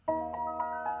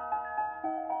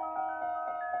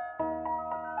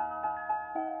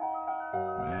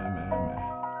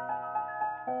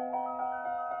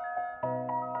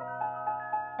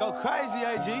Go crazy,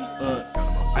 AG.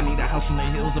 I need a house in the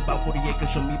hills, about 40 acres,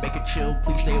 so me make it chill.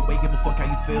 Please stay away, give a fuck how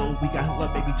you feel. We got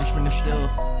love, baby, just spin it still.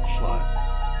 Slide.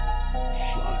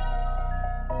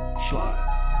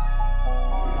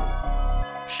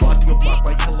 Slide through your block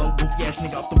like hello, goofy ass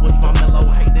nigga off the woods, my mellow.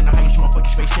 Hating the heights, motherfucking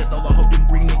space shit, though I hope them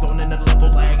green nigga on another level.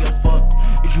 Like, yo, fuck.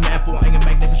 Is you mad for I ain't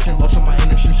magnificent? Lost on my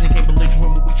innocence and can't belligerent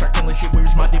when we start killing shit.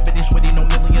 Where's my dividends? Waiting no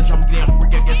millions. I'm getting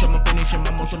hungry, I guess I'm finishing.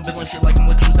 I'm on some villain shit like I'm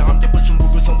looking down. I'm dipping some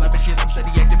rubies, some lavish shit. I'm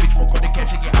steady active, bitch, fuck all the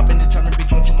cash. Yeah, I've been determined,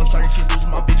 bitch, on some starting shit.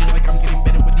 Losing my vision like I'm getting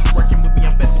better with these working with me.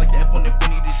 I'm better like the F on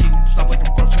infinity. This shit need to stop like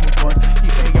I'm crossing with guards.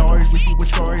 He pay yours, leave you with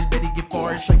scars. Better get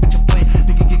far, it's like what you're playing.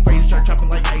 Nigga get crazy, start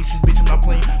chopping like ice. Bitch, I'm not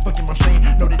playing. Fucking my saying.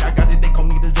 Know that I got it, they call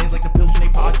me the Zanes like the pills in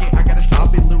their pocket. I gotta stop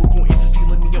it, lyrical entity,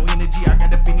 let me your energy. I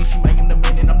gotta finish, you making the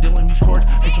man and I'm dealing these chords.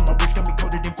 Ice on my wrist got me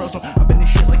coated in frozen. I've been this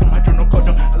shit like I'm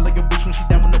hydrocodone. I like your bitch when she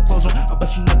down with no clothes on. I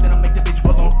bust you nothing, I make the bitch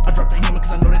well on. I drop the hammer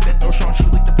cause I know that throw strong. She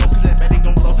lick the blow cause that baddie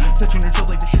gon' blow. Touching her toes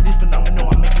like the shit is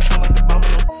phenomenal. I make it sound like the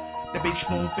domino. That bitch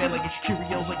spoon fed like it's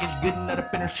Cheerios, like it's good and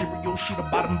up in her cereal. She the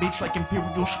bottom bitch like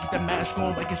Imperial. She get that mask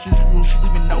on like it's Israel. She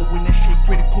leaving know when that shit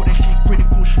critical,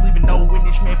 She leaving know when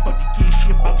this man fuck the kid.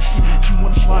 She about the shit. She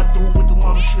wanna slide through with the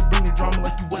llama. She'll bring the drama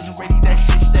like you wasn't ready. That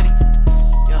shit steady.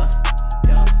 Yeah.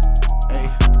 Ayy.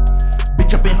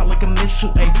 Bitch, I been hot like a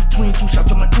missile. Ayy. 22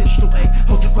 shots on my pistol. Ayy.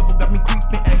 Hold your purple got me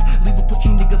creeping. Ayy. Leave a pussy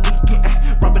nigga leaking.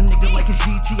 Ayy. Rob a nigga like it's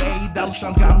GTA. Dollar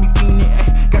signs got me fiending.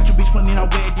 Ayy. Got your bitch funny and I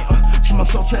wear it. She my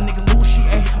soul tell nigga Lucy.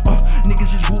 Ayy.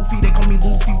 Niggas is goofy. They call me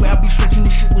Luffy. Where I be stretching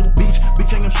this shit, little bitch.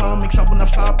 Bitch, I ain't some mix up when I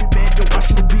stop it. Bad to watch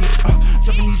the bitch.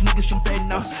 Serving these niggas some fed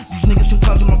now. These niggas some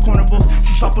clowns in my carnival.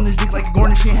 She slop on this dick like a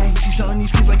garnish. Hey, she selling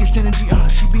these kids like it's 10 G.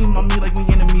 She being on me like we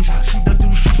enemies. She dug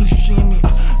through the streets when she seeing me.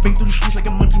 Bang through the streets like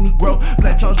a monkey Negro.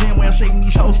 Black toss damn way I'm saving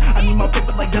these hoes. I need my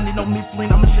paper like Dundee, no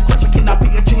Mifflin. I'm a sick class, I cannot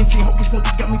pay attention. Hocus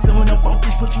pocus got me feeling up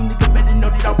focused. Pussy nigga better know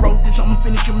that I wrote this. I'ma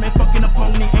finish him, man, fucking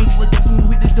opponent. Angela definitely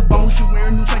with this the bone. She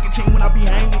wearing news like a chain when I be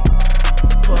hanging.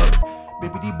 Fuck.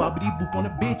 Bibbidi bobbidi boop on a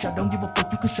bitch. I don't give a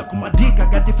fuck, you can suck on my dick. I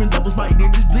got different levels, my